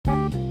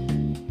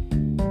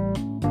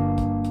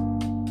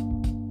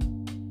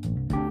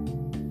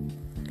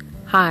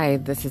Hi,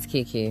 this is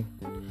Kiki.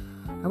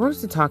 I wanted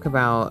to talk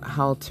about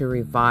how to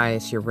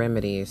revise your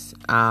remedies.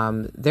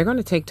 They're going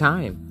to take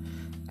time,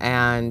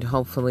 and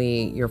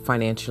hopefully you're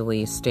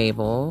financially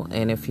stable.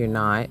 And if you're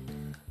not,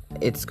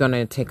 it's going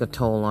to take a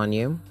toll on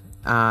you.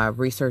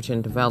 Research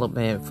and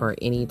development for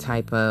any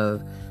type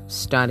of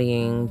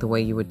studying, the way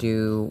you would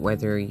do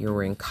whether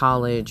you're in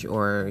college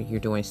or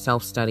you're doing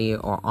self-study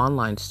or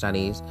online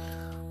studies,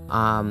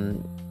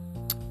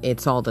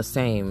 it's all the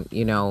same.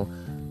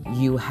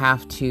 You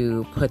have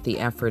to put the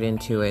effort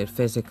into it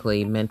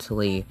physically,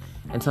 mentally,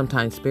 and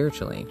sometimes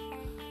spiritually.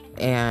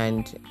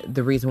 And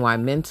the reason why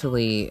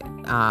mentally,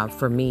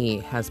 for me,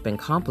 has been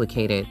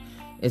complicated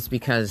is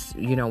because,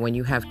 when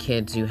you have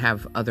kids, you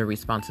have other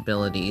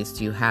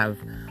responsibilities, you have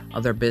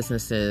other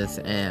businesses,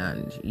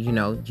 and,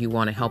 you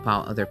want to help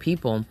out other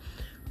people.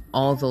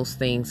 All those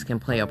things can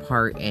play a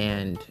part,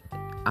 and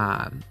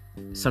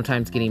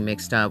sometimes getting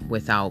mixed up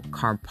without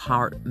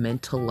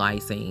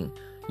compartmentalizing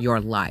your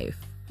life.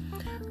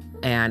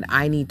 And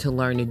I need to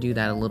learn to do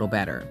that a little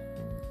better.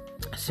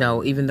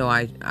 So even though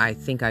I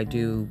think I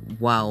do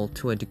well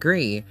to a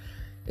degree,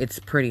 it's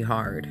pretty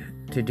hard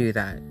to do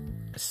that.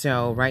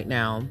 So right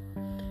now,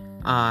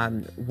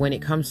 when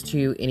it comes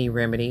to any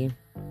remedy,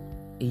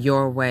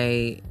 your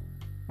way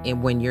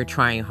and when you're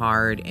trying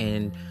hard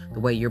and the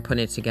way you're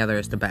putting it together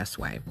is the best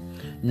way.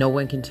 No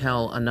one can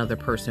tell another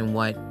person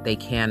what they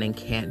can and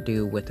can't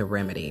do with a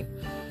remedy.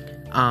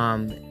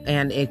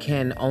 And it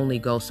can only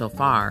go so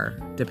far,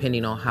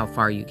 depending on how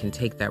far you can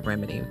take that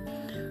remedy.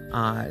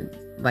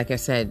 Like I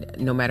said,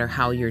 no matter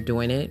how you're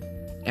doing it,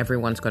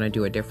 everyone's going to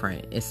do it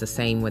different. It's the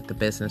same with the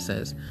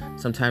businesses.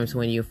 Sometimes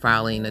when you're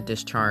filing a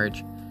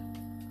discharge,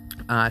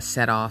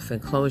 set off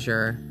and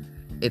closure,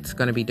 it's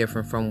going to be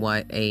different from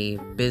what a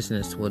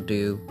business will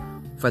do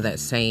for that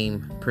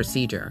same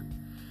procedure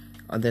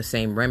or the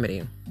same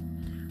remedy.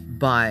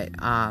 But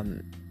a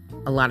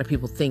lot of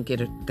people think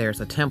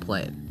there's a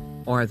template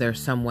or there's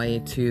some way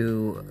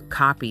to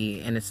copy,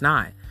 and it's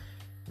not.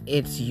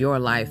 It's your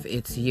life.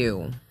 It's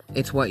you.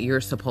 It's what you're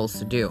supposed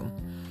to do.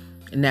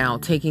 Now,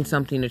 taking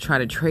something to try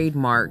to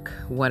trademark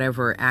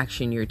whatever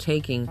action you're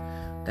taking,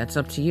 that's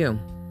up to you.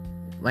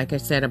 Like I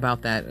said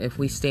about that, if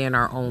we stay in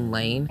our own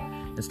lane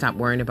and stop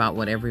worrying about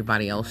what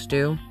everybody else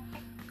do,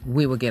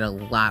 we will get a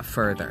lot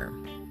further.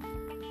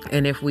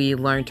 And if we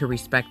learn to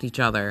respect each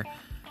other,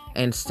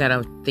 instead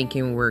of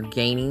thinking we're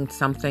gaining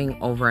something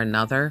over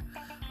another,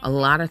 a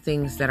lot of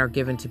things that are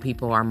given to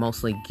people are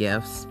mostly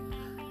gifts.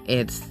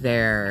 It's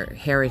their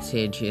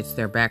heritage, it's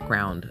their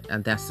background,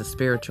 and that's the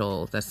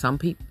spiritual. That some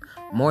people,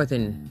 more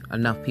than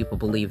enough people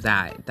believe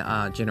that,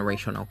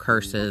 generational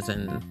curses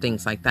and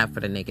things like that for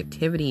the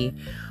negativity.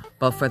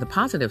 But for the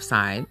positive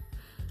side,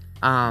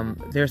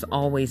 there's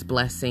always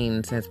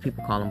blessings, as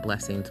people call them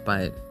blessings,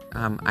 but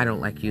I don't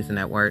like using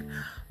that word.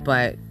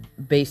 But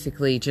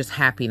basically just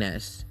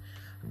happiness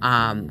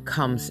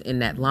comes in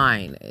that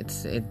line.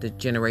 It's the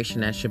generation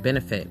that should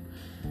benefit.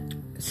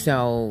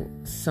 So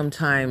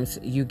sometimes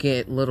you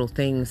get little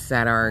things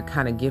that are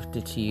kind of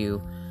gifted to you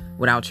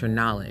without your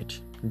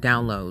knowledge,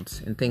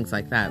 downloads and things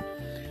like that.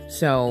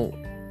 So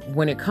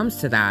when it comes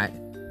to that,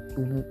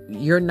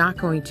 you're not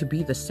going to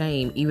be the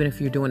same, even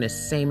if you're doing the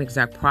same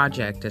exact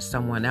project as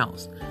someone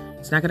else.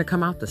 It's not going to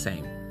come out the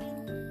same.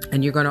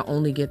 And you're going to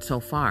only get so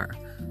far,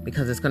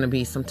 because it's going to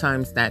be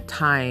sometimes that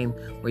time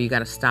where you got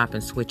to stop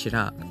and switch it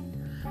up.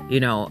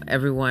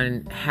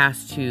 Everyone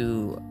has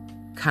to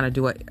kind of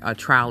do a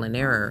trial and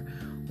error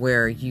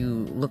where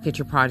you look at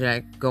your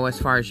project, go as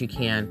far as you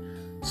can,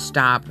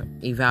 stop,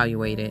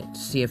 evaluate it,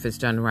 see if it's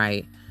done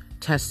right,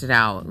 test it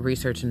out,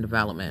 research and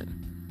development.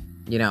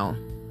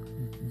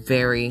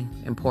 Very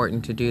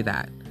important to do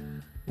that.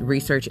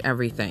 Research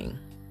everything.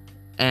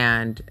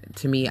 And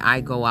to me,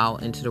 I go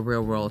out into the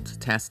real world to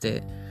test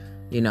it,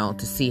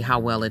 to see how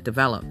well it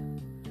developed,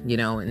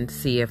 and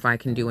see if I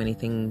can do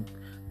anything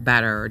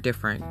better or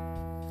different.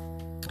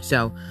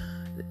 So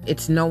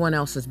it's no one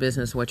else's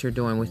business what you're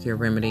doing with your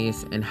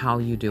remedies and how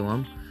you do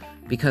them,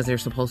 because they're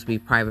supposed to be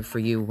private for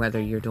you,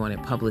 whether you're doing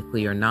it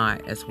publicly or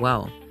not as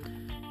well.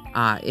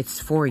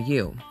 It's for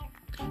you.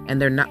 And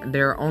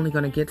they're only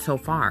going to get so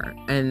far.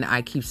 And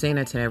I keep saying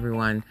it to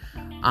everyone.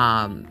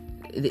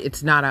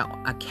 It's not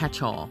a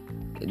catch-all.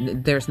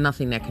 There's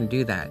nothing that can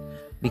do that,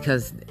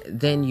 because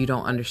then you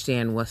don't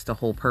understand what's the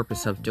whole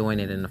purpose of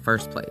doing it in the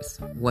first place.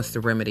 What's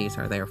the remedies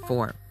are there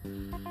for?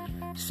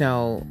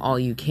 So all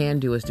you can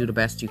do is do the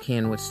best you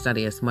can with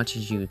study as much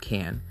as you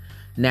can.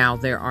 Now,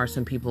 there are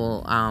some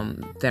people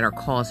that are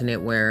causing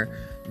it where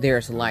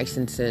there's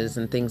licenses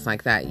and things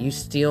like that. You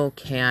still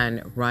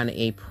can run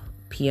a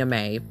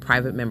PMA,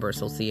 private member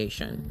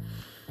association,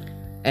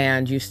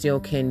 and you still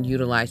can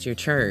utilize your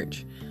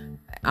church,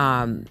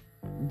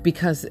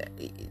 because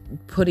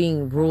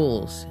putting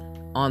rules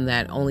on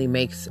that only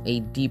makes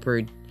a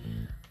deeper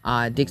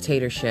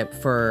dictatorship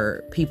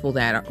for people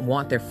that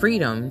want their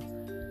freedom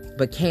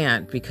but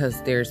can't,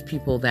 because there's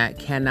people that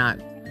cannot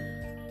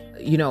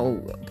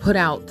put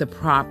out the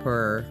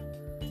proper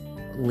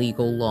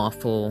legal,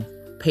 lawful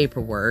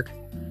paperwork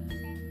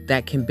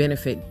that can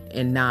benefit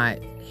and not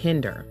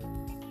hinder.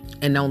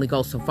 and only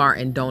go so far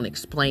and don't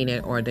explain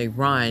it, or they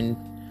run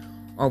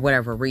or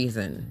whatever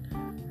reason.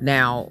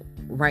 Now,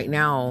 right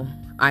now,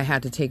 I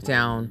had to take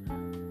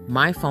down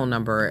my phone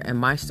number and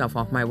my stuff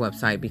off my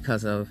website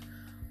because of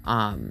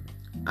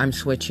I'm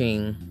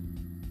switching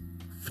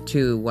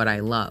to what I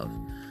love.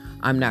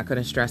 I'm not going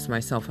to stress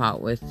myself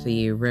out with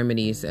the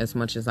remedies as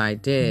much as I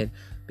did,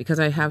 because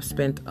I have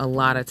spent a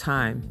lot of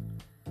time.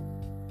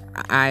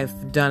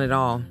 I've done it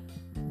all,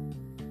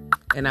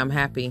 and I'm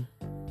happy.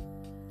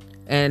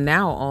 And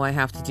now all I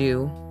have to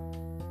do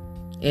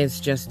is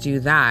just do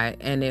that.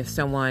 And if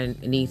someone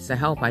needs the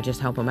help, I just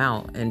help them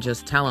out and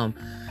just tell them.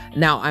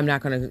 Now, I'm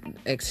not going to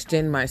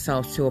extend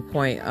myself to a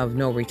point of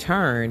no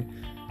return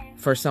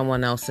for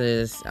someone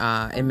else's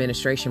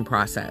administration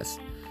process.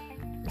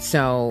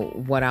 So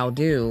what I'll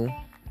do,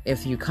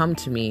 if you come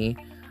to me,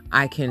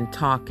 I can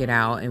talk it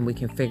out and we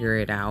can figure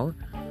it out,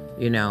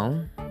 you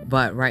know.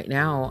 But right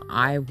now,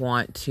 I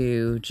want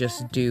to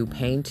just do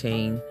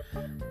painting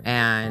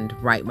and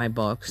write my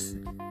books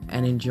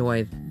and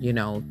enjoy, you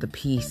know, the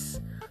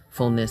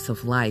peacefulness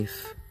of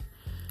life.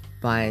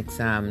 But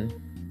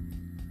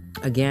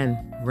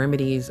again,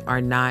 remedies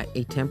are not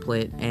a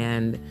template,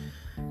 and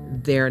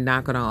they're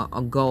not going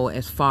to go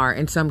as far,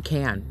 and some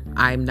can.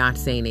 I'm not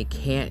saying it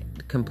can't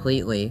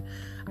completely.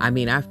 I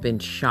mean, I've been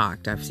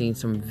shocked. I've seen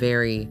some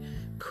very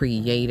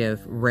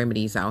creative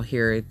remedies out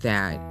here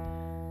that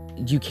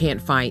you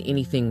can't find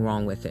anything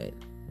wrong with it.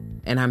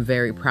 And I'm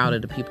very proud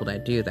of the people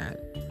that do that.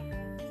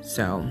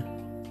 So,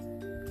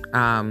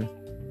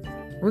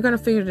 we're going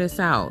to figure this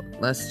out.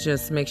 Let's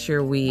just make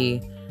sure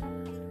we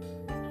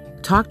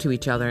talk to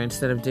each other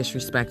instead of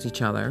disrespect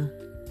each other.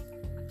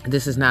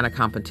 This is not a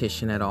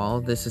competition at all.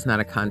 This is not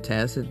a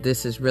contest.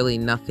 This is really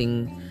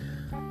nothing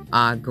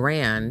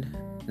grand,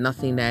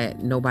 nothing that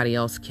nobody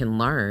else can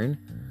learn.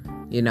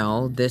 You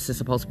know, this is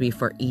supposed to be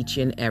for each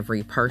and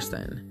every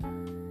person.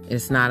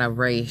 It's not a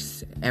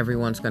race.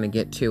 Everyone's going to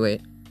get to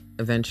it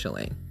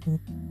eventually.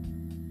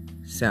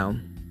 So,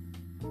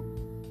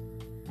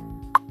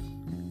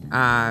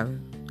 I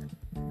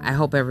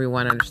hope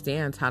everyone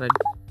understands how to,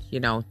 you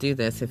know, do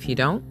this. If you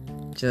don't,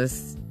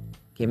 just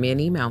give me an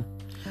email.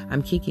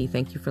 I'm Kiki.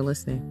 Thank you for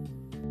listening.